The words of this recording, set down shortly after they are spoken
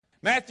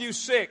Matthew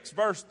 6,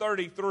 verse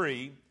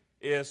 33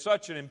 is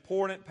such an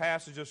important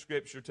passage of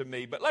Scripture to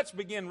me. But let's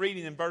begin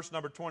reading in verse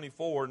number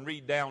 24 and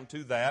read down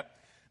to that.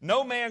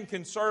 No man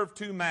can serve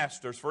two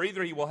masters, for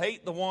either he will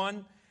hate the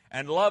one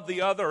and love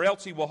the other, or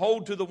else he will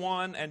hold to the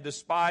one and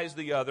despise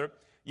the other.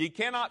 Ye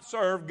cannot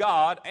serve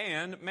God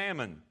and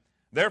mammon.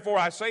 Therefore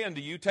I say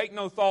unto you, take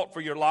no thought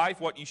for your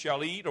life, what ye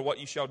shall eat or what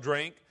ye shall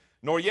drink,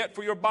 nor yet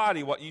for your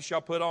body what ye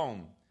shall put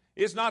on.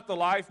 Is not the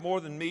life more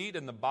than meat,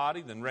 and the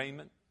body than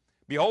raiment?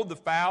 Behold the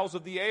fowls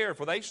of the air,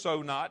 for they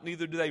sow not,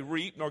 neither do they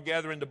reap, nor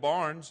gather into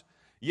barns,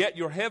 yet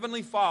your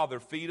heavenly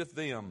Father feedeth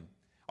them.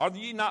 Are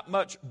ye not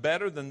much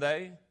better than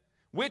they?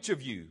 Which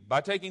of you,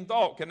 by taking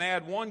thought, can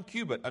add 1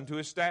 cubit unto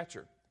his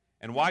stature?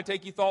 And why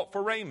take ye thought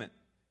for raiment?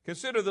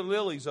 Consider the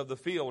lilies of the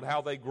field,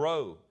 how they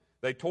grow.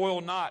 They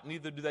toil not,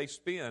 neither do they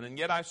spin. And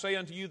yet I say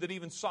unto you that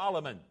even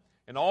Solomon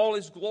in all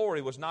his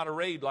glory was not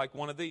arrayed like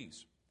one of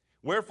these.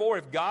 Wherefore,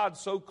 if God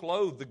so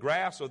clothe the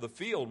grass of the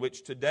field,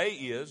 which today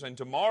is, and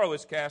tomorrow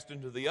is cast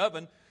into the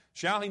oven,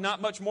 shall he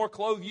not much more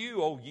clothe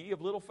you, O ye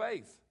of little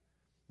faith?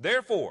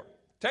 Therefore,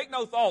 take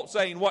no thought,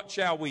 saying, what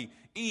shall we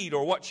eat,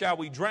 or what shall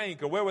we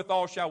drink, or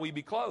wherewithal shall we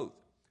be clothed?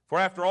 For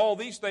after all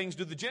these things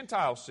do the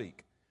Gentiles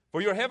seek.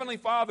 For your heavenly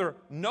Father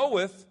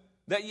knoweth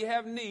that ye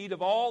have need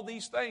of all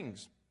these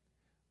things.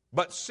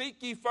 But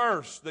seek ye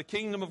first the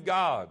kingdom of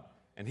God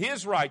and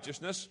his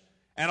righteousness,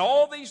 and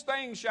all these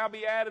things shall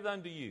be added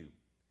unto you.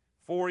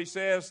 For he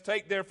says,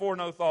 take therefore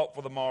no thought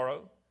for the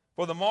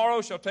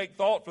morrow shall take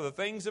thought for the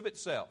things of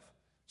itself.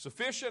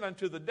 Sufficient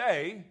unto the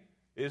day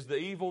is the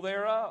evil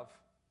thereof.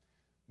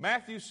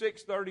 Matthew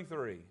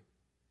 6:33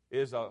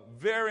 is a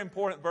very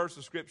important verse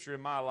of Scripture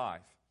in my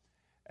life.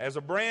 As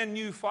a brand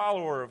new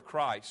follower of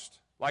Christ,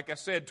 like I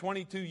said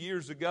 22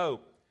 years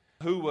ago,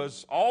 who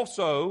was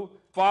also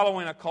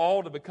following a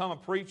call to become a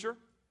preacher,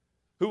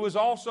 who was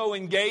also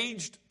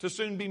engaged to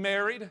soon be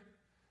married.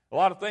 A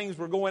lot of things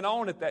were going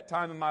on at that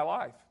time in my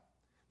life.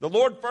 The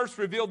Lord first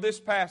revealed this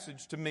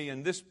passage to me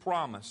and this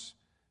promise,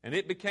 and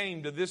it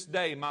became to this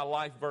day my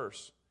life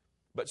verse.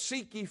 But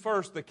seek ye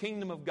first the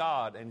kingdom of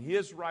God and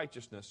his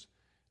righteousness,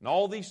 and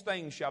all these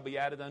things shall be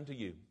added unto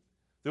you.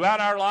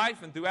 Throughout our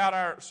life and throughout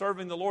our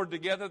serving the Lord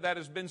together, that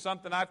has been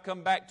something I've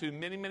come back to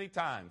many, many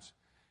times.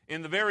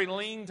 In the very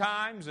lean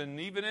times, and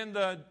even in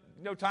the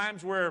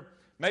times where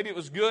maybe it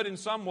was good in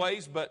some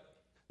ways, but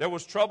there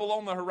was trouble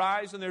on the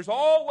horizon, there's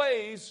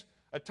always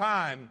a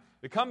time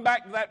to come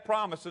back to that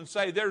promise and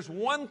say, there's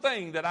one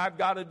thing that I've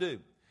got to do,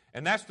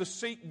 and that's to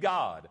seek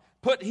God.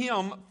 Put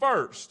him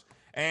first.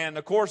 And,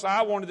 of course,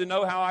 I wanted to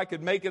know how I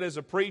could make it as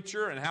a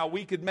preacher and how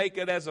we could make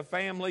it as a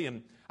family.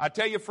 And I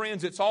tell you,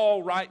 friends, it's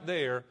all right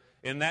there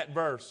in that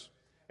verse.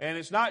 And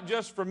it's not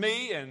just for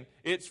me, and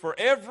it's for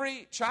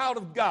every child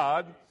of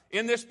God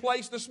in this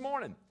place this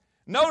morning.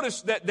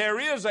 Notice that there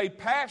is a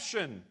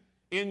passion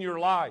in your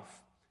life.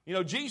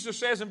 Jesus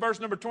says in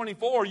verse number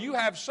 24, you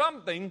have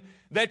something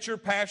that you're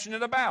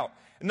passionate about.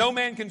 No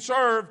man can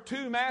serve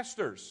two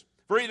masters.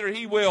 For either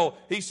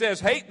he says,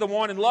 hate the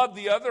one and love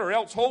the other, or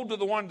else hold to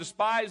the one and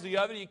despise the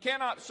other. You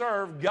cannot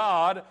serve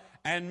God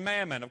and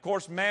mammon. Of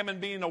course,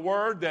 mammon being a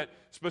word that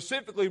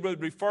specifically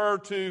would refer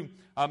to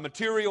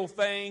material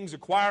things,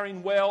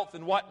 acquiring wealth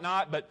and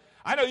whatnot. But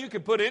I know you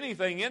could put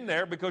anything in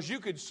there because you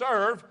could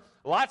serve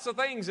lots of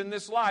things in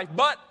this life.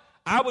 But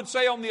I would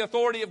say on the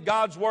authority of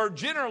God's Word,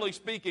 generally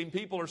speaking,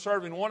 people are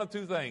serving one of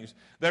two things.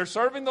 They're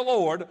serving the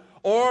Lord,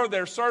 or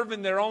they're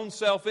serving their own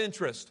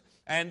self-interest.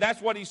 And that's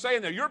what he's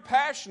saying there. You're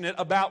passionate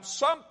about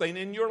something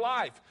in your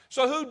life.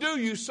 So who do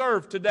you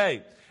serve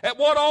today? At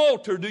what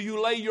altar do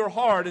you lay your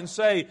heart and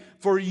say,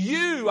 for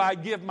you I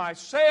give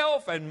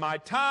myself and my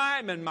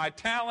time and my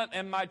talent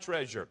and my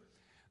treasure?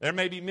 There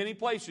may be many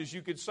places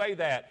you could say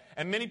that,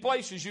 and many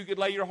places you could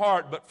lay your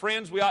heart. But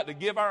friends, we ought to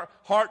give our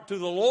heart to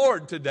the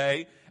Lord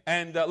today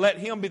and let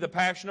him be the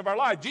passion of our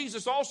life.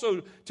 Jesus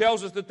also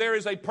tells us that there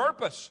is a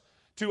purpose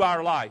to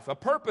our life, a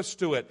purpose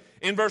to it.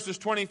 In verses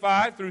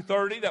 25 through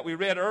 30 that we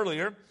read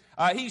earlier,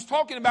 he's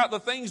talking about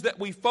the things that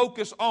we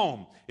focus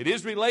on. It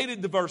is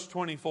related to verse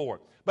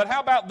 24. But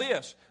how about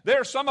this? There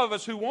are some of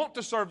us who want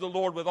to serve the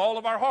Lord with all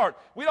of our heart.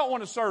 We don't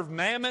want to serve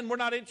mammon. We're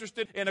not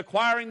interested in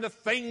acquiring the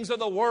things of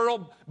the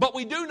world. But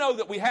we do know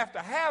that we have to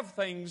have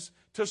things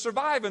to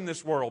survive in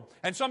this world.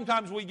 And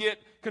sometimes we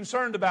get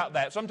concerned about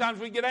that. Sometimes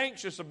we get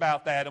anxious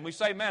about that. And we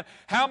say, man,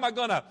 how am I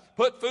going to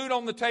put food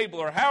on the table?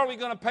 Or how are we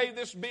going to pay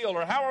this bill?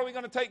 Or how are we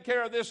going to take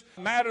care of this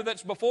matter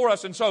that's before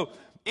us? And so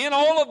in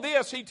all of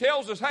this, he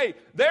tells us, hey,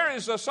 there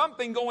is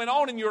something going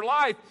on in your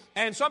life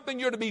and something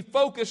you're to be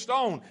focused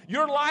on.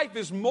 Your life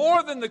is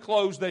more than the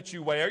clothes that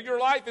you wear. Your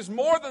life is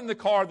more than the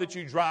car that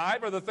you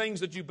drive or the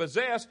things that you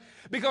possess,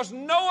 because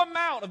no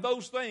amount of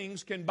those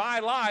things can buy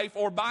life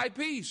or buy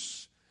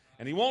peace.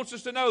 And he wants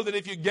us to know that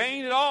if you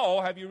gain it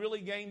all, have you really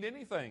gained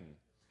anything?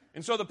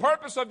 And so the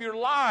purpose of your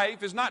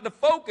life is not to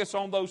focus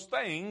on those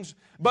things,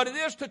 but it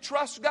is to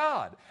trust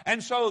God.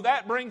 And so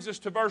that brings us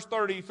to verse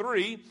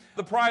 33,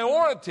 the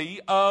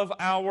priority of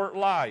our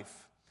life.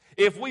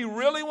 If we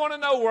really want to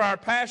know where our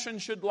passion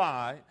should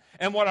lie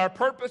and what our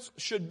purpose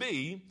should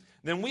be,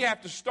 then we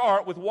have to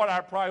start with what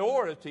our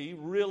priority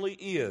really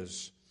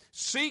is.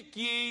 Seek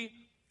ye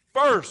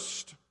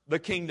first the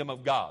kingdom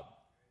of God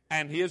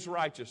and His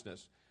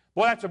righteousness.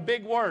 Boy, that's a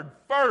big word,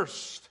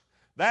 first.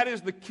 That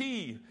is the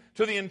key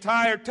to the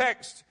entire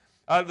text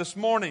this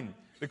morning.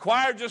 The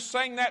choir just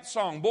sang that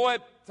song. Boy,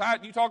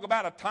 you talk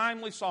about a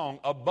timely song,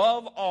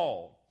 above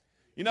all.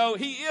 You know,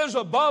 He is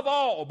above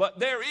all, but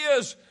there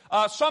is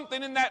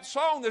something in that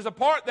song. There's a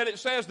part that it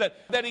says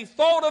that He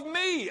thought of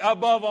me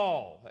above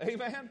all.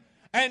 Amen?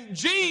 And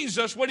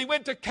Jesus, when He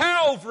went to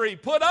Calvary,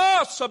 put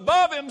us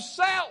above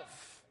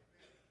Himself.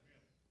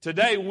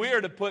 Today,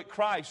 we're to put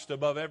Christ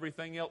above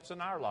everything else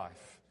in our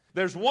life.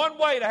 There's one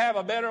way to have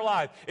a better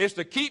life. It's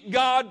to keep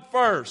God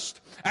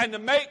first and to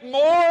make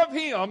more of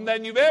Him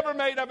than you've ever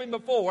made of Him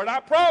before. And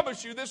I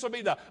promise you, this will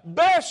be the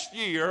best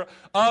year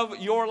of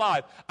your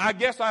life. I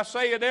guess I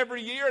say it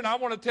every year, and I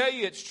want to tell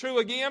you it's true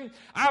again.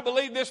 I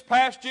believe this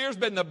past year has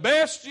been the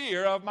best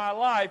year of my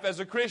life as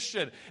a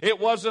Christian. It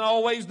wasn't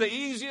always the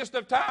easiest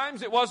of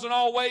times. It wasn't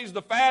always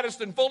the fattest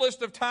and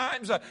fullest of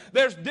times.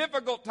 There's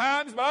difficult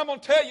times, but I'm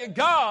going to tell you,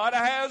 God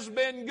has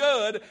been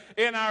good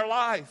in our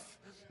life.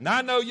 And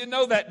I know you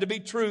know that to be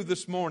true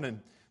this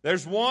morning.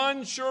 There's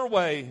one sure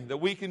way that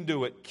we can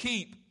do it.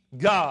 Keep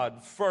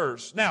God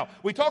first. Now,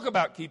 we talk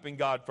about keeping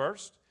God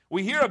first.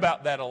 We hear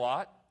about that a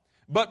lot.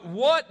 But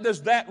what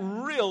does that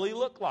really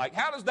look like?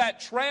 How does that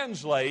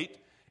translate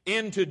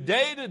into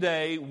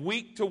day-to-day,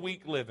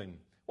 week-to-week living?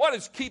 What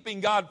is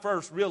keeping God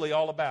first really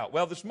all about?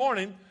 Well, this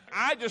morning,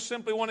 I just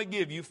simply want to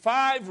give you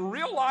 5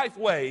 real-life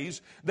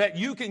ways that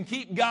you can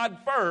keep God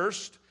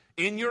first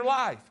in your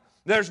life.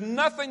 There's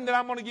nothing that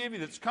I'm going to give you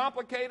that's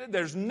complicated.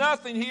 There's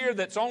nothing here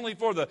that's only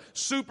for the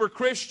super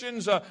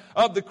Christians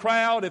of the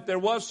crowd, if there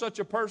was such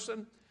a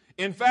person.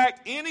 In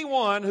fact,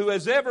 anyone who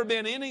has ever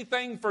been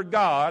anything for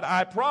God,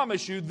 I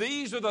promise you,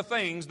 these are the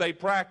things they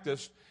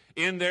practiced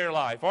in their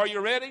life. Are you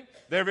ready?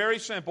 They're very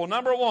simple.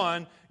 Number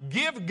 1,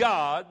 give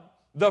God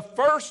the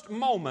first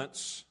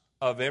moments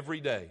of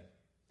every day.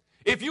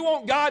 If you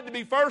want God to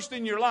be first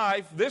in your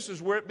life, this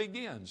is where it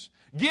begins.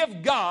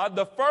 Give God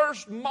the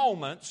first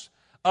moments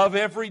of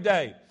every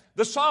day.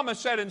 The psalmist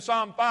said in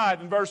Psalm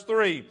 5 and verse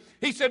 3,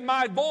 he said,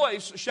 "My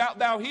voice shalt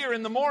thou hear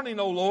in the morning,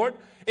 O Lord.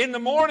 In the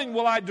morning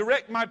will I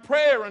direct my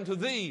prayer unto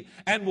thee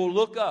and will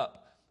look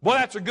up." Boy,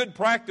 that's a good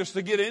practice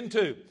to get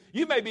into.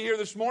 You may be here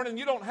this morning and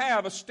you don't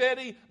have a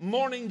steady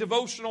morning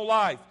devotional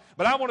life.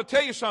 But I want to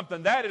tell you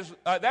something.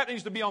 That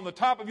needs to be on the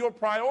top of your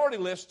priority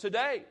list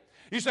today.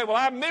 You say, "Well,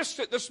 I missed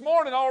it this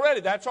morning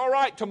already." That's all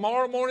right.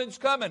 Tomorrow morning's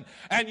coming.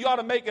 And you ought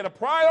to make it a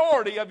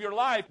priority of your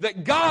life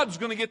that God's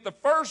going to get the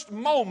first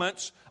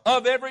moments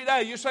of every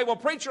day. You say, "Well,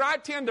 preacher, I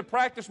tend to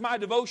practice my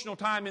devotional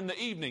time in the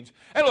evenings."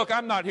 And look,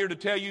 I'm not here to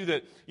tell you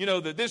that,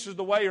 that this is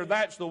the way or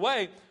that's the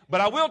way. But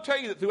I will tell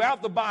you that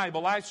throughout the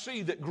Bible, I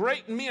see that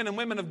great men and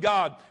women of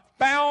God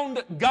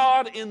found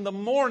God in the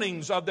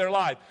mornings of their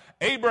life.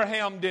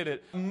 Abraham did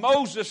it.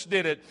 Moses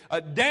did it.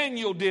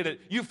 Daniel did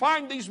it. You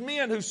find these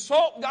men who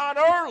sought God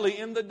early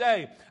in the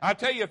day. I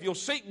tell you, if you'll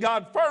seek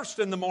God first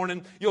in the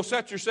morning, you'll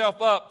set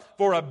yourself up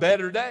for a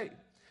better day.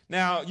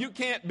 Now, you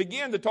can't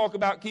begin to talk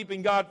about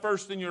keeping God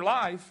first in your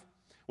life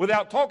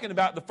without talking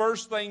about the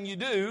first thing you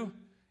do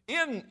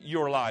in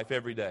your life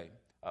every day.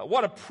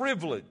 What a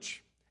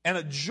privilege and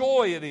a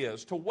joy it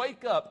is to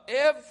wake up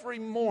every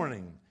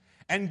morning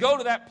and go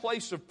to that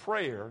place of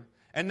prayer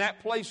and that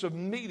place of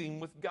meeting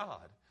with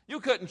God. You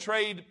couldn't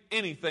trade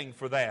anything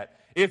for that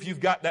if you've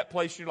got that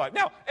place in your life.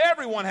 Now,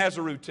 everyone has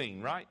a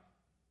routine, right?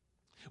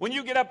 When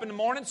you get up in the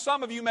morning,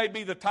 some of you may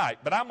be the type,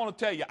 but I'm going to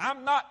tell you,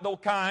 I'm not the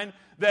kind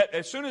that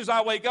as soon as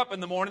I wake up in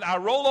the morning, I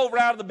roll over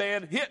out of the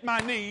bed, hit my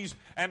knees,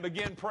 and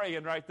begin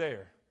praying right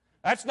there.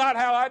 That's not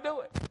how I do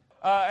it.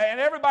 And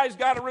everybody's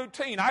got a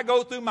routine. I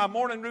go through my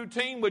morning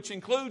routine, which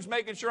includes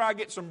making sure I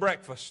get some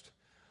breakfast.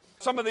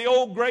 Some of the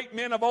old great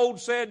men of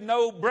old said,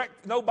 no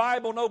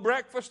Bible, no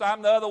breakfast.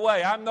 I'm the other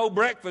way. I'm no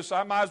breakfast.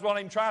 I might as well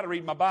even try to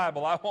read my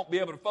Bible. I won't be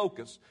able to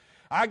focus.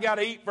 I got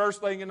to eat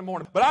first thing in the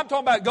morning. But I'm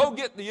talking about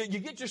you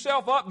get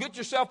yourself up, get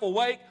yourself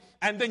awake,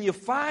 and then you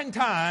find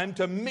time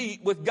to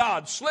meet with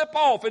God. Slip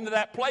off into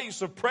that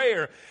place of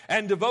prayer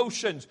and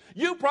devotions.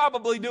 You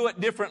probably do it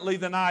differently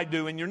than I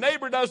do, and your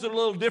neighbor does it a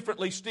little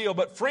differently still.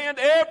 But friend,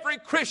 every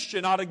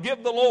Christian ought to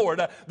give the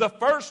Lord the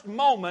first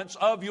moments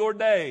of your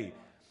day.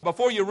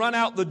 Before you run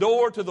out the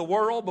door to the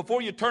world,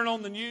 before you turn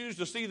on the news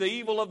to see the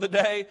evil of the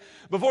day,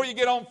 before you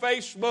get on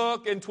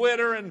Facebook and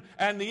Twitter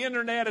and the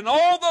internet and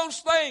all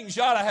those things,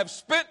 you ought to have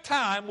spent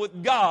time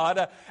with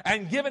God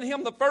and given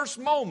Him the first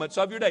moments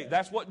of your day.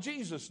 That's what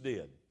Jesus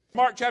did.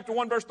 Mark chapter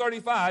 1 verse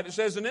 35, it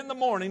says, "And in the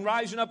morning,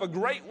 rising up a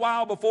great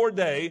while before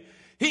day,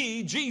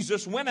 He,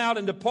 Jesus, went out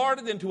and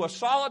departed into a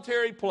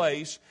solitary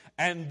place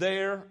and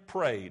there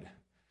prayed."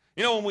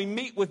 You know, when we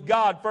meet with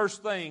God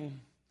first thing,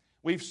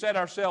 we've set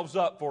ourselves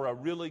up for a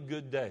really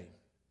good day.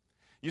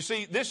 You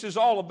see, this is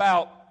all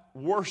about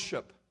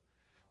worship.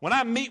 When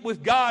I meet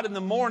with God in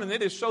the morning,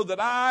 it is so that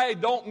I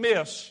don't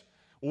miss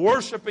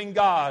worshiping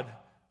God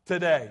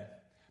today.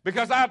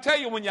 Because I'll tell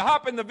you, when you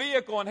hop in the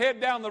vehicle and head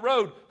down the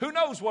road, who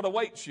knows what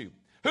awaits you?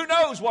 Who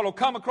knows what will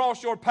come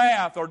across your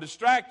path or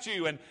distract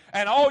you, and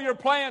all your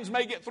plans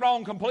may get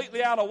thrown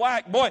completely out of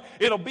whack. Boy,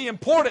 it'll be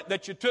important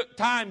that you took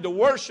time to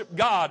worship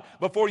God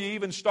before you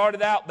even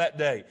started out that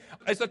day.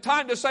 It's a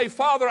time to say,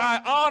 Father,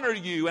 I honor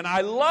you, and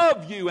I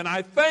love you, and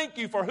I thank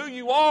you for who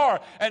you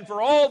are and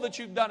for all that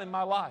you've done in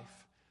my life.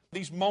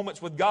 These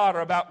moments with God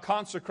are about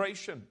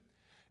consecration.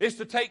 It's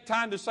to take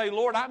time to say,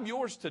 Lord, I'm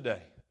yours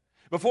today.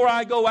 Before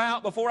I go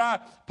out, before I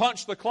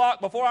punch the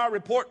clock, before I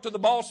report to the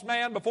boss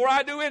man, before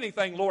I do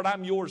anything, Lord,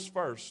 I'm yours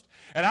first.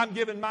 And I'm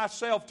giving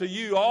myself to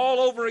you all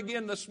over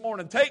again this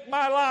morning. Take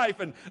my life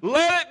and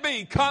let it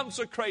be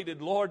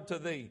consecrated, Lord, to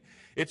thee.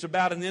 It's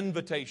about an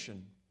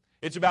invitation.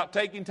 It's about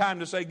taking time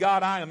to say,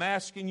 God, I am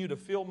asking you to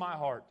fill my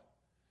heart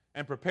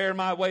and prepare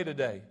my way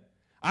today.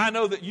 I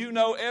know that you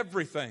know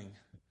everything.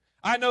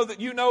 I know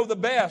that you know the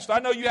best. I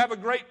know you have a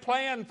great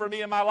plan for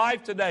me in my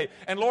life today.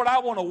 And Lord, I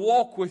want to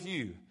walk with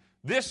you.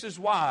 This is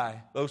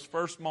why those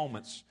first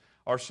moments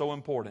are so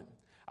important.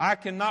 I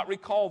cannot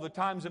recall the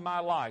times in my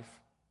life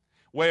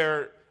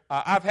where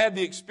I've had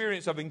the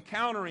experience of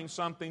encountering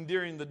something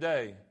during the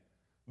day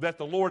that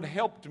the Lord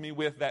helped me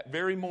with that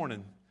very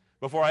morning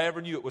before I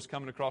ever knew it was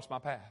coming across my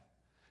path.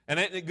 And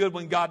isn't it good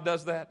when God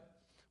does that?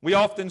 We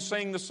often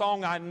sing the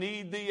song, I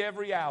need thee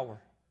every hour.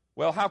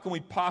 Well, how can we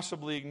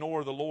possibly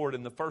ignore the Lord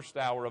in the first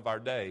hour of our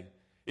day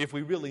if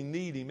we really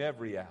need Him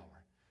every hour?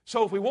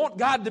 So if we want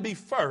God to be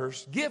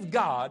first, give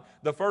God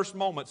the first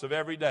moments of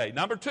every day.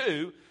 Number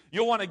two,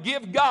 you'll want to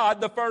give God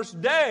the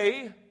first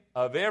day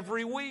of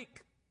every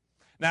week.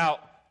 Now,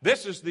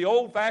 this is the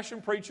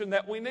old-fashioned preaching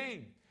that we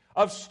need,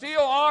 of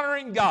still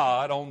honoring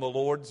God on the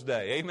Lord's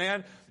day.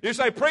 Amen. You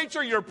say,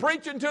 preacher, you're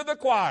preaching to the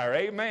choir.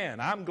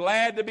 Amen. I'm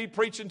glad to be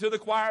preaching to the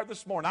choir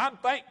this morning. I'm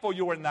thankful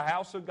you're in the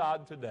house of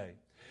God today.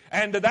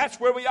 And that's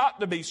where we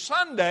ought to be.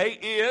 Sunday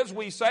is,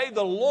 we say,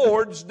 the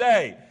Lord's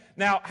day.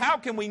 Now, how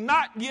can we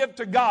not give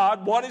to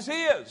God what is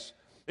His?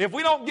 If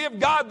we don't give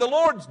God the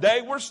Lord's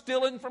day, we're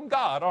stealing from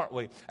God, aren't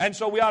we? And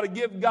so we ought to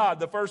give God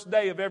the first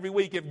day of every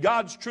week. If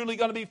God's truly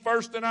going to be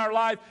first in our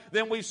life,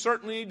 then we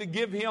certainly need to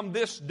give Him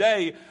this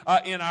day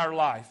in our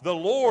life, the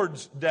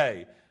Lord's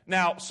day.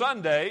 Now,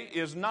 Sunday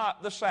is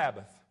not the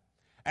Sabbath,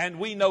 and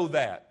we know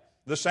that.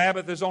 The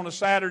Sabbath is on a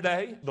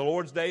Saturday. The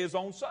Lord's day is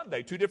on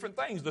Sunday. Two different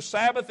things. The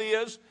Sabbath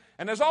is,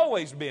 and has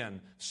always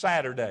been,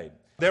 Saturday.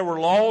 There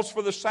were laws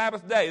for the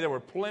Sabbath day. There were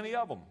plenty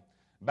of them.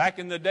 Back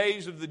in the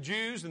days of the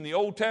Jews in the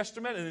Old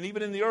Testament and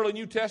even in the early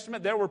New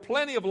Testament, there were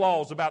plenty of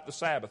laws about the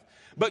Sabbath.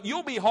 But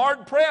you'll be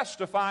hard-pressed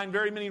to find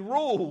very many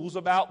rules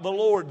about the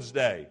Lord's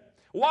Day.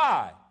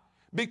 Why?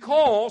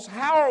 Because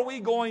how are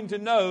we going to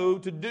know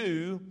to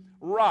do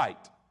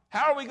right?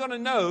 How are we going to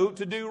know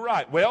to do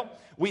right? Well,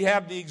 we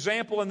have the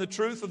example and the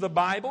truth of the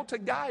Bible to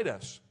guide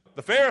us.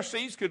 The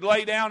Pharisees could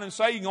lay down and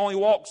say you can only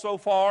walk so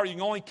far, you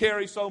can only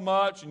carry so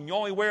much, and you can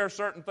only wear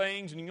certain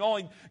things, and you can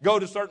only go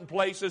to certain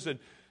places.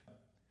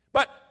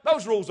 But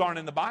those rules aren't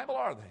in the Bible,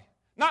 are they?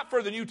 Not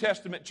for the New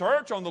Testament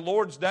church on the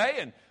Lord's Day.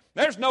 And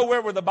there's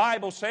nowhere where the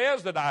Bible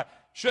says that I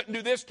shouldn't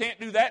do this, can't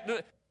do that.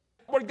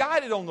 We're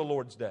guided on the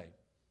Lord's Day.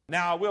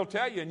 Now, I will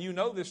tell you, and you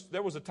know this,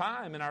 there was a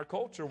time in our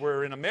culture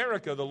where in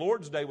America the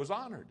Lord's Day was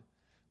honored.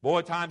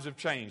 Boy, times have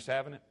changed,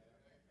 haven't it?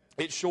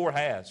 It sure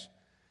has.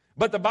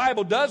 But the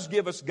Bible does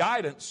give us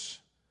guidance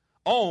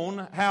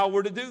on how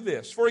we're to do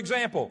this. For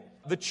example,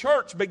 the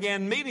church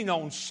began meeting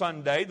on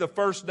Sunday, the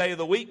first day of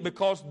the week,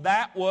 because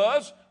that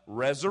was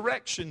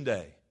Resurrection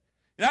Day.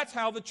 And that's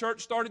how the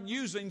church started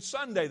using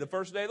Sunday, the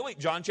first day of the week.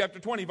 John chapter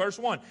 20, verse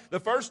 1. The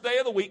first day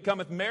of the week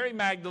cometh Mary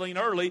Magdalene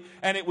early,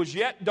 and it was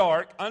yet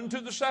dark, unto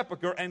the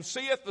sepulchre, and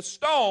seeth the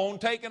stone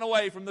taken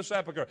away from the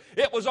sepulchre.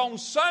 It was on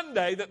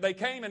Sunday that they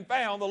came and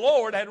found the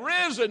Lord had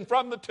risen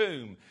from the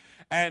tomb.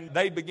 And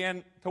they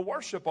began to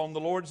worship on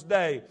the Lord's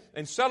Day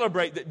and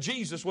celebrate that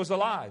Jesus was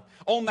alive.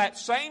 On that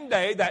same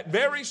day, that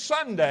very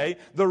Sunday,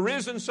 the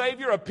risen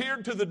Savior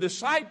appeared to the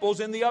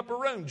disciples in the upper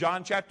room.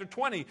 John chapter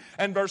 20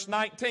 and verse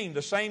 19.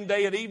 The same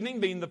day at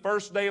evening, being the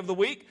first day of the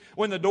week,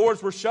 when the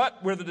doors were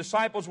shut, where the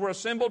disciples were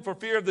assembled for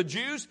fear of the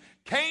Jews,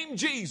 came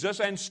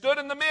Jesus and stood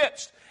in the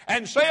midst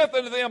and saith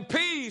unto them,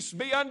 Peace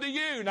be unto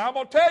you. Now I'm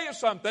going to tell you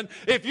something.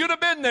 If you'd have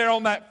been there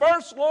on that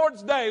first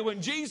Lord's Day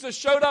when Jesus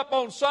showed up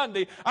on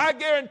Sunday, I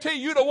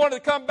guarantee you'd have wanted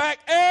to come back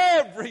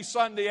every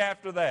Sunday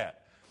after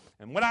that.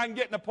 And when I can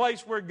get in a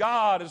place where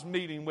God is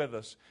meeting with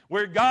us,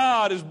 where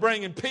God is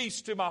bringing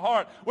peace to my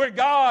heart, where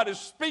God is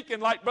speaking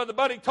like Brother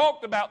Buddy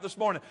talked about this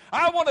morning,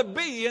 I want to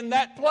be in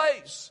that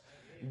place.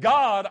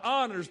 God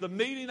honors the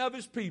meeting of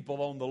His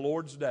people on the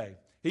Lord's Day.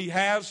 He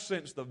has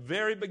since the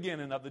very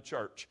beginning of the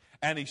church,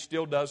 and He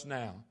still does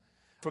now.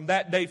 From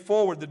that day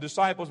forward, the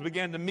disciples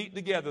began to meet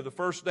together the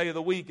first day of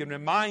the week and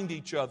remind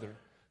each other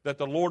that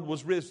the Lord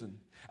was risen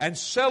and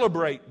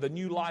celebrate the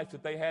new life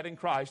that they had in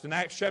Christ. In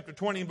Acts chapter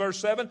 20 and verse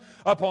 7,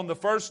 upon the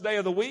first day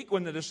of the week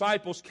when the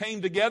disciples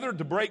came together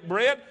to break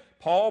bread,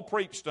 Paul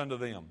preached unto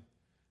them.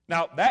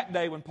 Now, that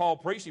day when Paul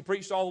preached, he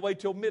preached all the way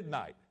till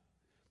midnight.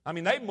 I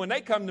mean, when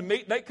they come to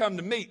meet,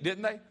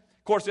 didn't they?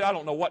 Of course, I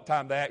don't know what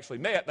time they actually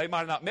met. They might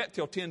have not met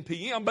till 10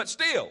 p.m., but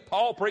still,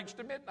 Paul preached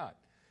to midnight.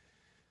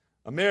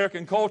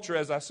 American culture,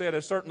 as I said,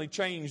 has certainly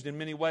changed in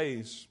many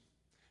ways.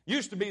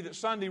 Used to be that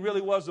Sunday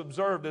really was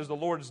observed as the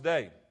Lord's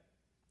day.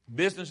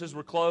 Businesses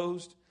were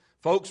closed.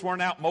 Folks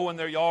weren't out mowing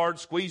their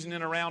yards, squeezing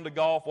in around to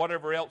golf,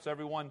 whatever else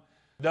everyone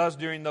does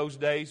during those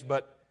days.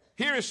 But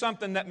here is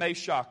something that may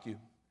shock you.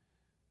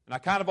 And I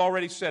kind of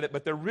already said it,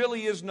 but there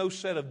really is no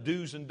set of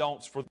do's and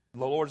don'ts for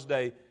the Lord's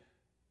day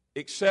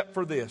except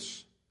for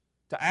this.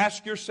 To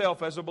ask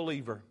yourself as a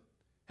believer,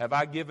 have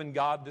I given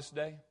God this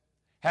day?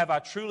 Have I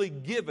truly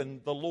given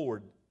the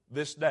Lord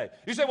this day?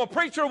 You say, well,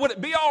 preacher, would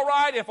it be all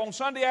right if on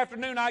Sunday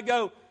afternoon I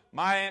go?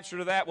 My answer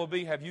to that will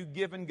be, have you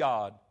given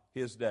God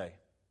His day?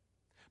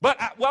 But,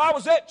 I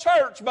was at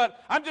church,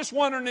 but I'm just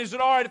wondering, is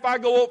it all right if I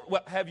go over?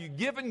 Well, have you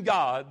given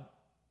God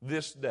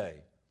this day?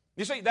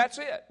 You see, that's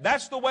it.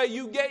 That's the way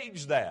you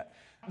gauge that.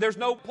 There's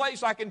no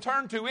place I can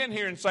turn to in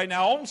here and say,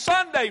 now on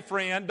Sunday,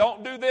 friend,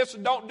 don't do this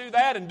and don't do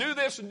that and do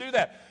this and do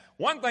that.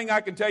 One thing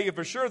I can tell you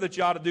for sure that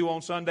you ought to do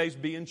on Sundays,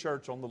 be in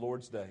church on the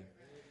Lord's day.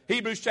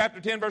 Hebrews chapter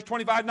 10, verse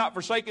 25, not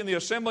forsaking the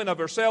assembling of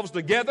ourselves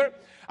together.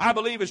 I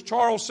believe, as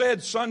Charles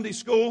said, Sunday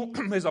school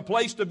is a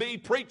place to be.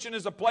 Preaching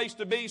is a place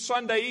to be.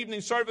 Sunday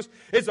evening service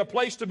is a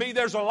place to be.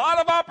 There's a lot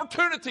of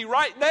opportunity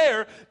right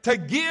there to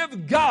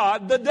give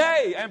God the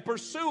day and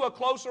pursue a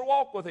closer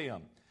walk with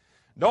Him.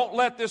 Don't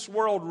let this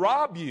world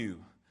rob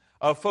you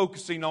of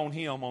focusing on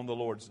Him on the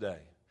Lord's day.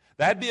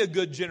 That'd be a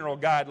good general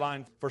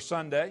guideline for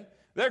Sunday.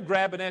 They're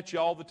grabbing at you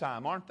all the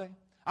time, aren't they?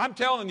 I'm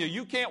telling you,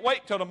 you can't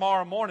wait till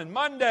tomorrow morning.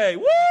 Monday,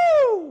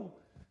 woo!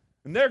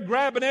 And they're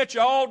grabbing at you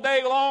all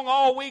day long,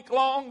 all week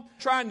long,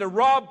 trying to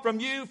rob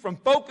from you from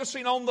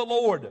focusing on the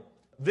Lord.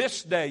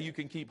 This day you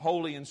can keep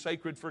holy and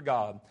sacred for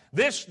God.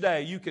 This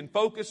day you can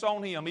focus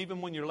on Him even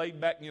when you're laid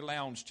back in your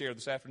lounge chair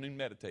this afternoon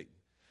meditating.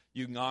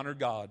 You can honor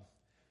God.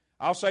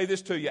 I'll say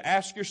this to you.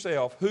 Ask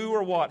yourself, who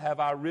or what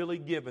have I really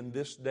given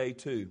this day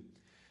to?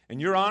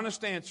 And your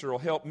honest answer will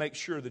help make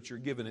sure that you're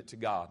giving it to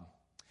God.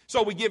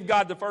 So we give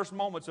God the first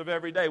moments of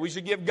every day. We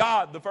should give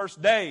God the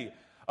first day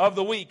of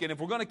the week. And if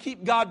we're going to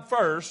keep God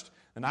first,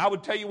 then I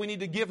would tell you we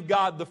need to give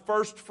God the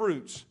first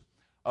fruits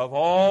of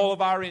all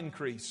of our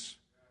increase.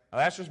 Now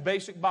that's just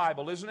basic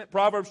Bible, isn't it?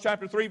 Proverbs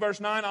chapter 3, verse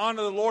 9,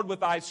 honor the Lord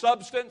with thy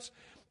substance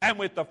and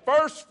with the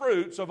first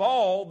fruits of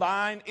all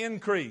thine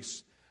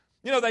increase.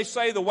 You know, they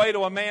say the way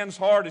to a man's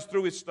heart is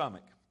through his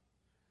stomach.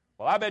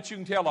 Well, I bet you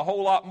can tell a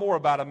whole lot more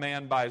about a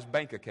man by his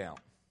bank account.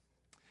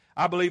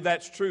 I believe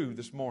that's true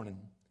this morning.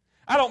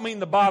 I don't mean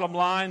the bottom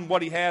line,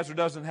 what he has or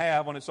doesn't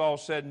have when it's all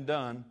said and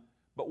done,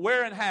 but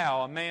where and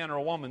how a man or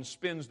a woman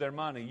spends their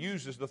money,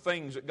 uses the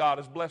things that God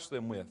has blessed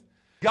them with.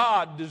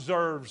 God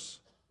deserves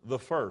the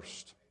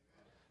first,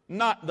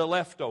 not the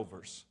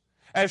leftovers.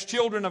 As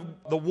children of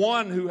the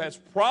one who has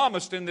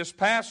promised in this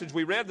passage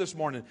we read this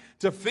morning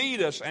to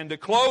feed us and to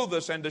clothe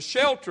us and to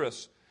shelter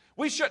us,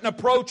 we shouldn't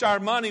approach our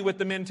money with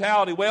the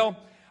mentality, well,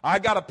 I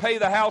got to pay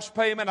the house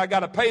payment, I got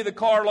to pay the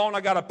car loan,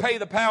 I got to pay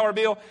the power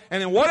bill, and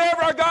then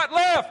whatever I got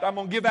left, I'm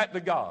going to give that to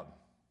God.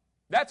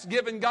 That's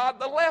giving God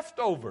the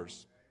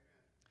leftovers.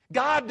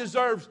 God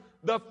deserves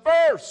the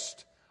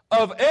first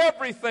of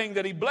everything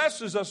that He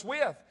blesses us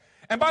with.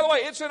 And by the way,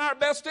 it's in our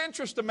best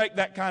interest to make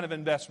that kind of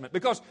investment,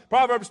 because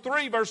Proverbs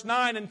 3, verse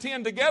 9 and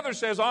 10 together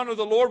says, honor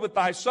the Lord with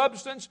thy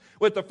substance,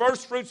 with the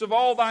first fruits of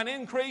all thine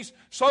increase,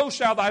 so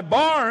shall thy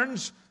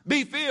barns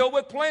be filled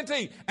with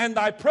plenty, and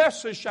thy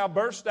presses shall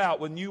burst out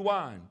with new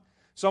wine.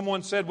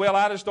 Someone said, well,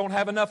 I just don't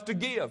have enough to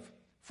give.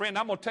 Friend,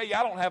 I'm going to tell you,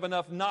 I don't have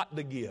enough not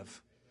to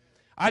give.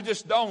 I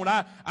just don't.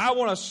 I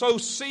want to sow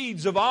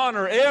seeds of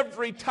honor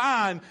every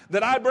time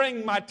that I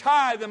bring my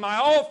tithe and my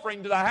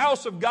offering to the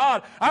house of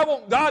God. I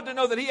want God to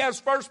know that He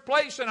has first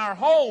place in our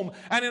home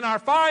and in our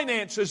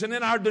finances and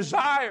in our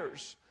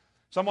desires.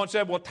 Someone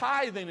said, well,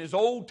 tithing is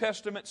Old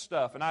Testament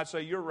stuff. And I'd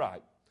say, you're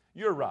right.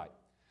 You're right.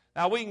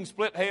 Now, we can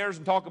split hairs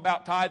and talk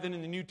about tithing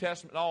in the New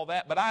Testament and all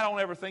that, but I don't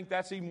ever think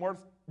that's even worth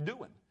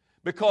doing,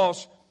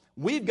 because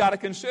we've got to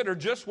consider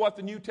just what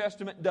the New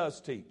Testament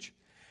does teach.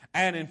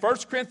 And in 1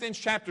 Corinthians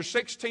chapter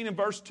 16 and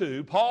verse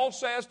 2, Paul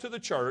says to the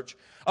church,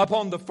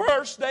 upon the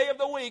first day of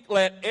the week,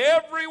 let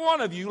every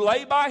one of you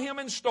lay by him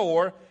in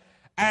store,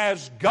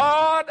 as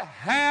God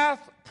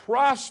hath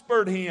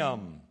prospered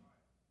him.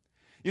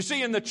 You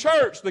see, in the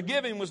church, the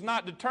giving was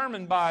not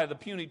determined by the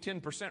puny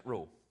 10%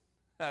 rule.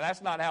 Now,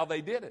 that's not how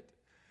they did it.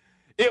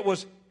 It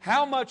was,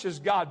 how much has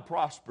God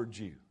prospered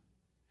you?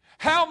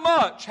 How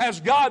much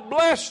has God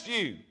blessed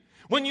you?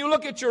 When you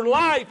look at your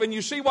life and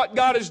you see what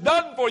God has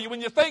done for you,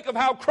 when you think of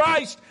how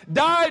Christ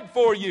died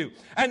for you,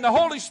 and the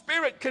Holy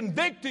Spirit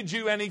convicted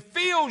you, and He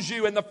fills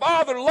you, and the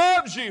Father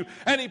loves you,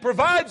 and He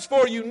provides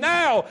for you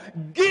now,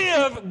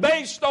 give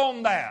based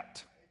on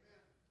that.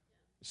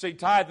 See,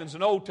 tithing's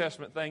an Old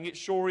Testament thing. It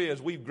sure is.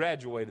 We've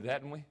graduated,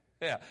 haven't we?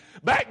 Yeah.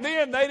 Back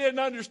then, they didn't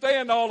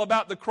understand all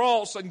about the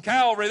cross and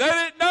Calvary. They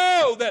didn't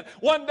know that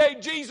one day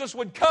Jesus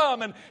would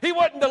come and He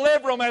wouldn't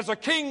deliver them as a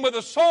king with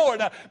a sword,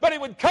 but He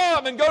would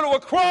come and go to a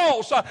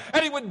cross,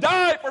 and He would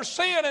die for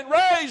sin and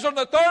rise on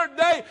the third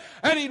day,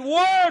 and He'd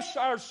wash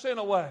our sin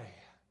away.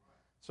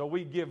 So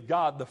we give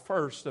God the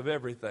first of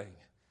everything.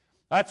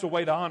 That's a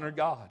way to honor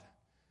God.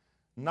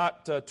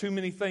 Not too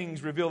many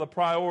things reveal the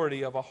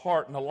priority of a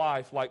heart and a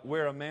life like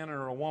where a man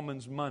or a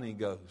woman's money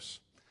goes.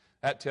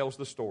 That tells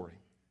the story.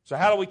 So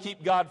how do we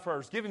keep God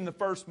first? Give Him the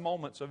first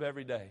moments of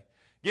every day.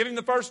 Give Him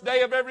the first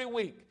day of every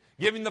week.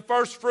 Give Him the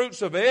first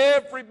fruits of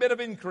every bit of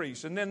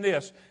increase. And then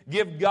this,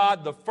 give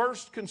God the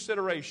first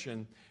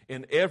consideration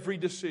in every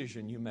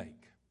decision you make.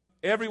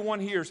 Everyone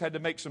here has had to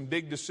make some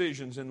big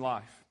decisions in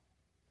life.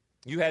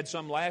 You had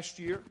some last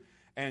year,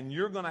 and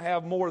you're going to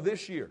have more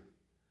this year.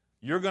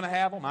 You're going to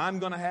have them, I'm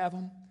going to have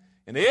them.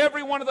 And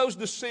every one of those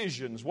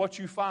decisions, what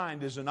you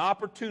find is an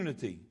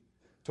opportunity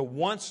to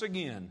once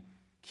again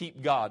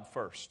keep God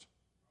first.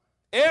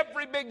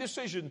 Every big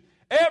decision,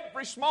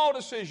 every small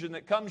decision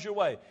that comes your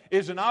way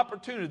is an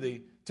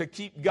opportunity to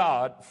keep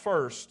God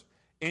first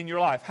in your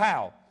life.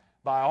 How?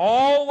 By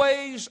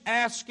always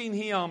asking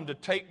Him to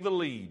take the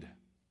lead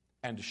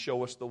and to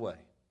show us the way.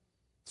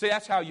 See,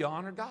 that's how you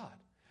honor God.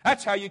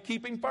 That's how you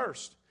keep Him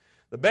first.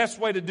 The best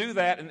way to do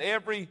that in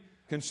every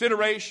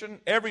consideration,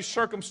 every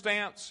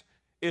circumstance,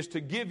 is to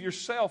give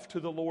yourself to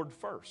the Lord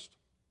first.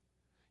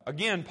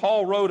 Again,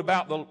 Paul wrote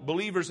about the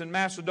believers in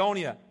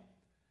Macedonia.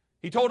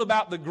 He told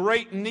about the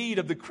great need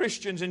of the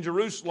Christians in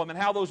Jerusalem and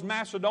how those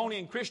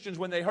Macedonian Christians,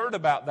 when they heard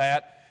about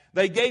that,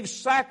 they gave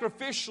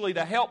sacrificially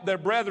to help their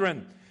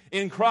brethren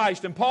in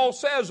Christ. And Paul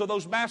says of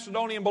those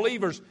Macedonian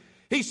believers,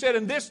 he said,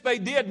 "And this they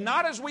did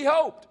not as we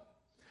hoped,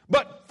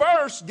 but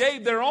first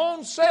gave their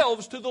own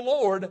selves to the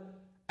Lord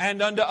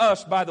and unto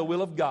us by the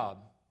will of God."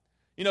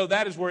 You know,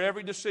 that is where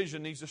every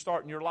decision needs to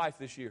start in your life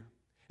this year.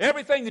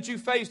 Everything that you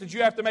face that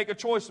you have to make a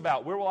choice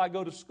about. Where will I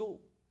go to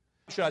school?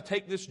 Should I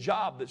take this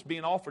job that's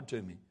being offered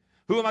to me?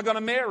 Who am I going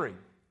to marry?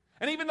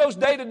 And even those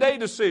day-to-day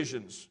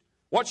decisions.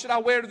 What should I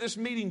wear to this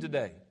meeting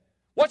today?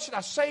 What should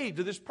I say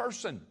to this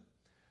person?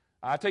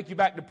 I take you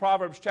back to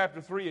Proverbs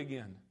chapter 3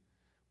 again,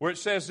 where it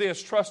says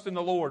this, "Trust in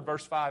the Lord,"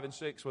 verse 5 and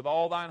 6, "with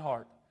all thine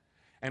heart,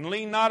 and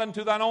lean not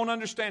unto thine own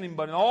understanding,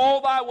 but in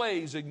all thy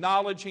ways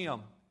acknowledge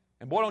Him."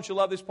 And boy, don't you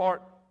love this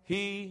part?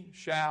 "He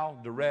shall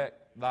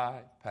direct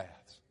thy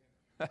paths."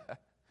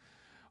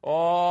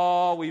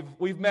 Oh,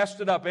 we've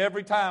messed it up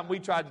every time we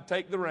tried to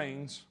take the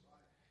reins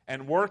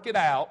and work it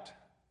out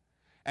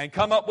and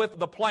come up with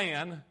the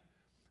plan.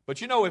 But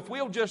you know, if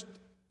we'll just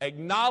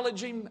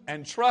acknowledge Him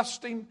and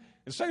trust Him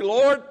and say,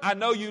 "Lord, I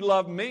know you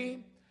love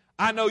me.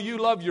 I know you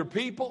love your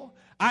people.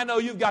 I know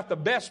you've got the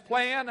best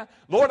plan.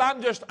 Lord,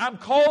 I'm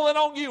calling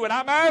on you and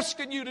I'm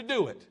asking you to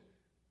do it."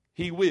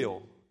 He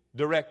will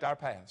direct our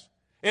paths.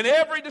 In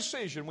every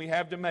decision we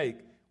have to make,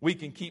 we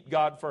can keep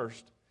God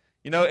first.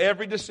 You know,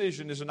 every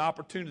decision is an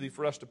opportunity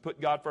for us to put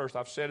God first.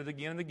 I've said it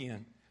again and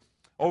again.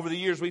 Over the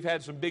years, we've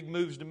had some big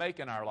moves to make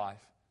in our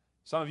life.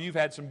 Some of you have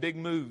had some big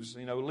moves,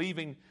 you know,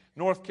 leaving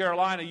North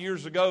Carolina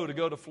years ago to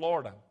go to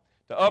Florida,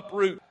 to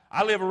uproot.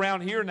 I live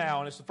around here now,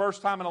 and it's the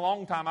first time in a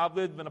long time I've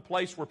lived in a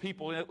place where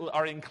people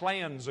are in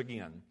clans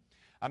again.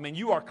 I mean,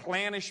 you are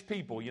clannish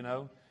people, you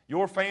know.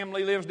 Your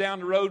family lives down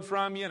the road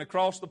from you and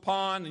across the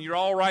pond, and you're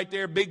all right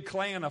there, big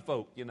clan of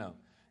folk, you know.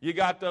 You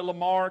got the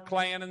Lamar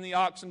clan and the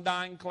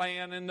Oxendine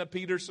clan and the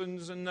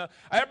Petersons, and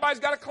everybody's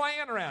got a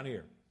clan around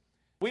here.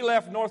 We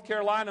left North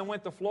Carolina and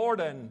went to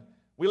Florida, and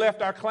we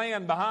left our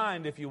clan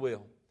behind, if you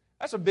will.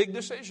 That's a big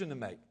decision to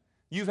make.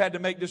 You've had to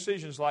make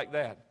decisions like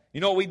that.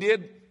 You know what we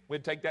did?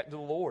 We'd take that to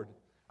the Lord.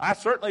 I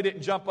certainly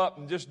didn't jump up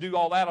and just do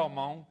all that on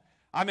my own.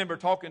 I remember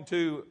talking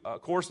to,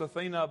 of course,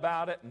 Athena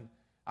about it, and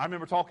I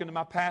remember talking to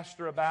my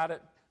pastor about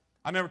it.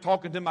 I remember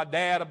talking to my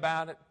dad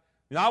about it.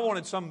 You know, I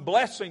wanted some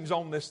blessings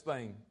on this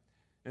thing.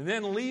 And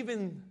then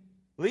leaving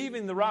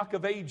the Rock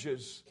of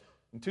Ages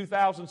in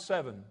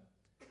 2007,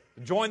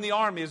 to join the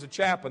Army as a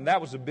chaplain,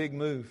 that was a big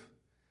move.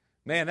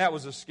 Man, that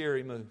was a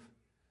scary move.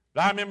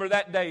 But I remember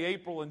that day,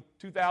 April in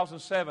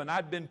 2007,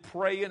 I'd been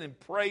praying and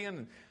praying,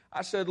 and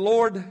I said,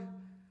 "Lord,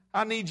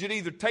 I need you to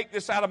either take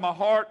this out of my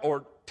heart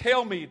or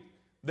tell me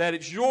that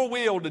it's your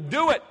will to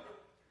do it."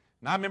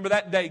 And I remember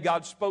that day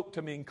God spoke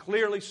to me and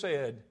clearly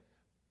said,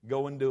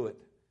 "Go and do it."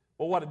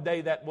 Well, what a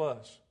day that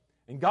was.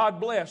 And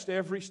God blessed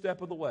every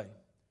step of the way.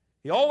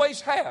 He always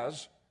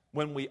has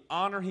when we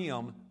honor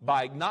Him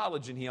by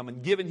acknowledging Him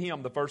and giving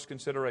Him the first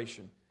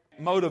consideration.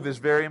 Motive is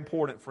very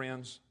important,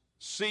 friends.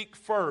 Seek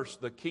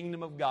first the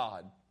kingdom of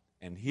God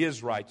and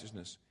His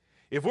righteousness.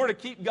 If we're to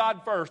keep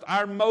God first,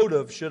 our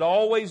motive should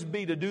always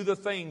be to do the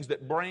things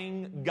that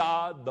bring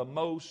God the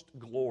most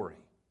glory.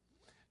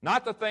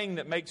 Not the thing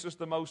that makes us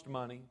the most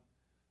money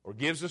or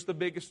gives us the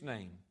biggest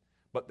name,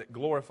 but that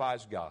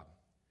glorifies God.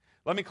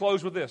 Let me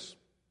close with this.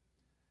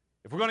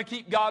 If we're going to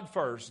keep God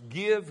first,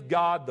 give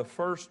God the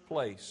first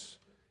place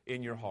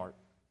in your heart.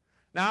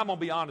 Now, I'm going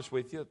to be honest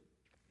with you.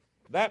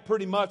 That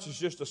pretty much is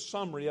just a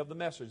summary of the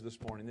message this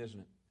morning, isn't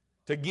it?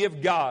 To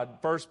give God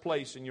first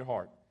place in your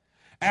heart.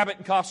 Abbott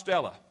and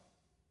Costello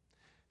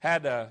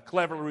had a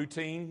clever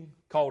routine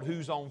called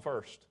Who's On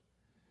First.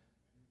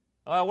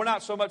 We're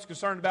not so much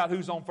concerned about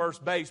who's on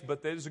first base,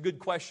 but that is a good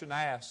question to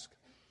ask.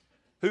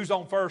 Who's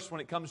on first when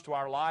it comes to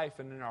our life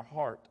and in our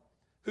heart?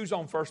 Who's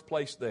on first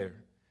place there?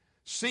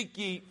 Seek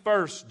ye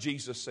first,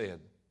 Jesus said.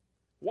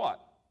 What?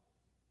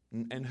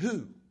 And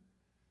who?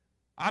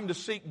 I'm to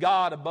seek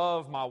God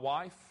above my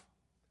wife.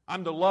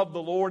 I'm to love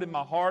the Lord in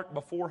my heart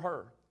before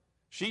her.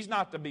 She's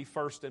not to be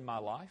first in my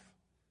life.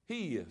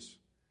 He is.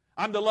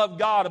 I'm to love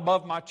God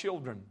above my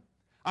children.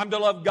 I'm to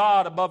love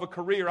God above a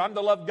career. I'm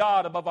to love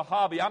God above a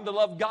hobby. I'm to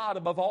love God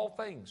above all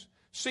things.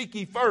 Seek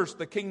ye first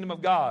the kingdom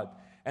of God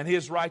and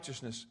His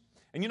righteousness.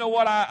 And you know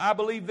what? I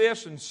believe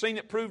this and seen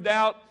it proved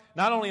out,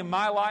 not only in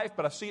my life,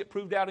 but I see it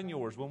proved out in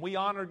yours. When we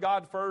honor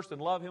God first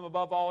and love Him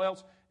above all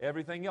else,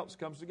 everything else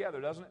comes together,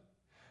 doesn't it?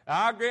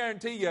 Now, I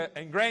guarantee you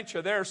and grant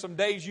you, there are some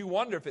days you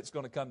wonder if it's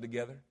going to come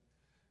together.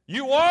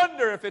 You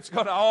wonder if it's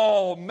going to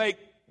all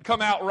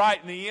come out right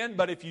in the end,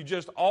 but if you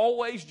just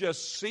always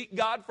just seek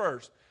God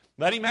first,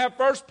 let Him have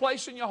first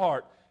place in your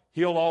heart,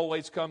 He'll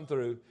always come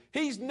through.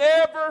 He's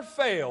never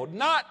failed,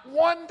 not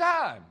one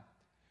time.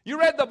 You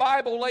read the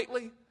Bible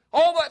lately?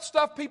 All that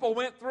stuff people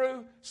went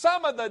through,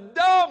 some of the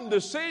dumb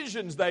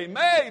decisions they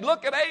made.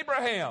 Look at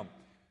Abraham.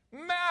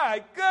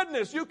 My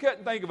goodness, you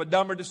couldn't think of a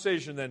dumber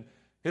decision than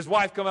his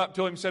wife come up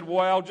to him and said,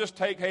 well, just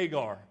take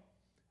Hagar.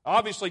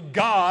 Obviously,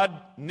 God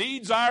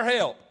needs our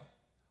help.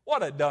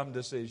 What a dumb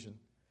decision.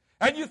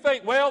 And you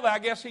think, well, I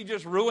guess he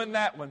just ruined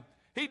that one.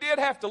 He did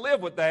have to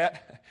live with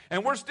that,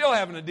 and we're still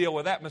having to deal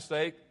with that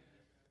mistake.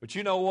 But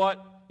you know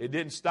what? It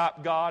didn't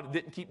stop God. It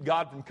didn't keep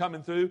God from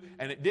coming through,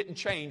 and it didn't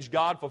change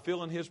God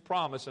fulfilling His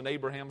promise in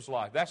Abraham's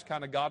life. That's the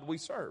kind of God we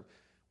serve.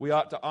 We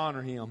ought to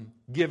honor Him,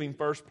 give Him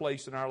first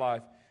place in our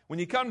life. When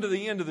you come to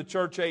the end of the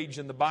church age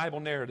in the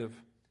Bible narrative,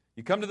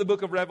 you come to the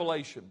book of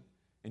Revelation,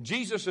 and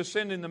Jesus is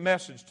sending the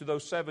message to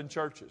those 7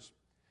 churches.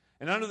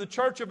 And under the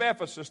church of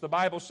Ephesus, the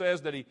Bible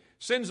says that He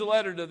sends a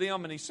letter to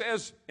them, and He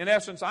says, in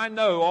essence, I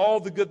know all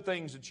the good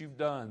things that you've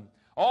done.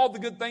 All the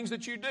good things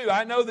that you do.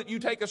 I know that you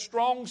take a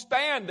strong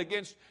stand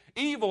against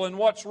evil and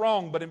what's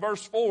wrong. But in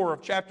verse 4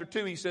 of chapter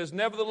 2, he says,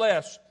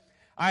 nevertheless,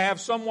 I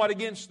have somewhat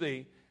against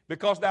thee,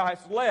 because thou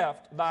hast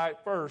left thy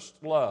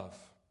first love.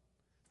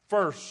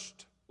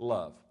 First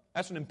love.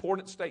 That's an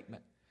important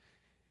statement.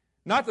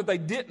 Not that they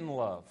didn't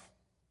love,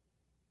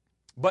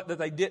 but that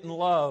they didn't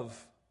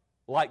love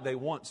like they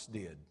once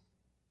did.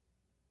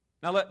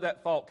 Now let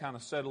that thought kind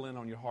of settle in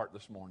on your heart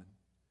this morning.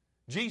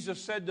 Jesus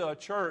said to a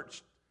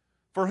church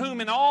for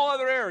whom in all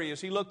other areas,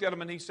 He looked at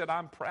them and He said,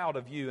 I'm proud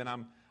of you, and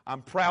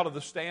I'm proud of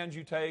the stand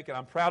you take, and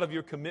I'm proud of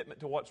your commitment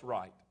to what's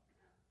right.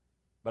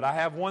 But I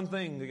have one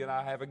thing that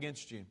I have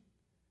against you.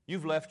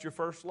 You've left your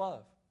first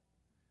love.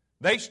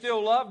 They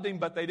still loved Him,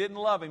 but they didn't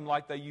love Him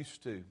like they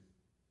used to.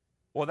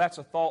 Well, that's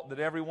a thought that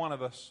every one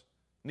of us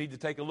need to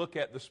take a look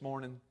at this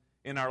morning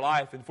in our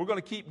life. And if we're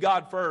going to keep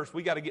God first,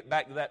 we got to get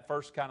back to that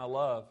first kind of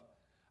love.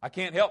 I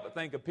can't help but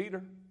think of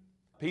Peter.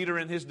 Peter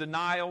and his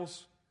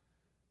denials.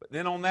 But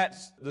then on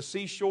the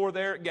seashore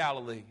there at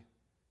Galilee,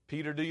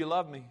 Peter, do you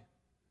love me?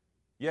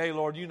 Yea,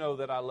 Lord, you know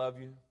that I love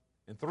you.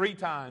 And three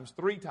times,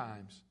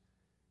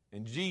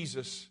 and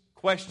Jesus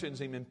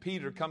questions him, and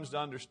Peter comes to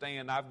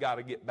understand, I've got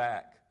to get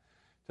back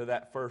to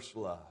that first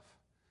love.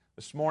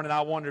 This morning,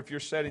 I wonder if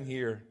you're sitting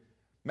here,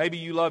 maybe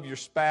you love your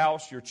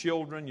spouse, your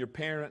children, your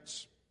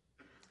parents.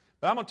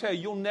 But I'm going to tell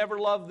you, you'll never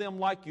love them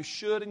like you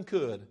should and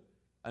could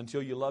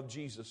until you love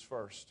Jesus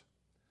first.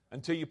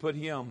 Until you put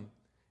Him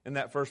in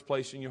that first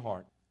place in your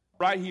heart.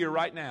 Right here,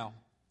 right now,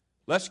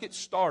 let's get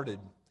started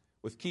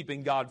with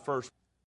keeping God first.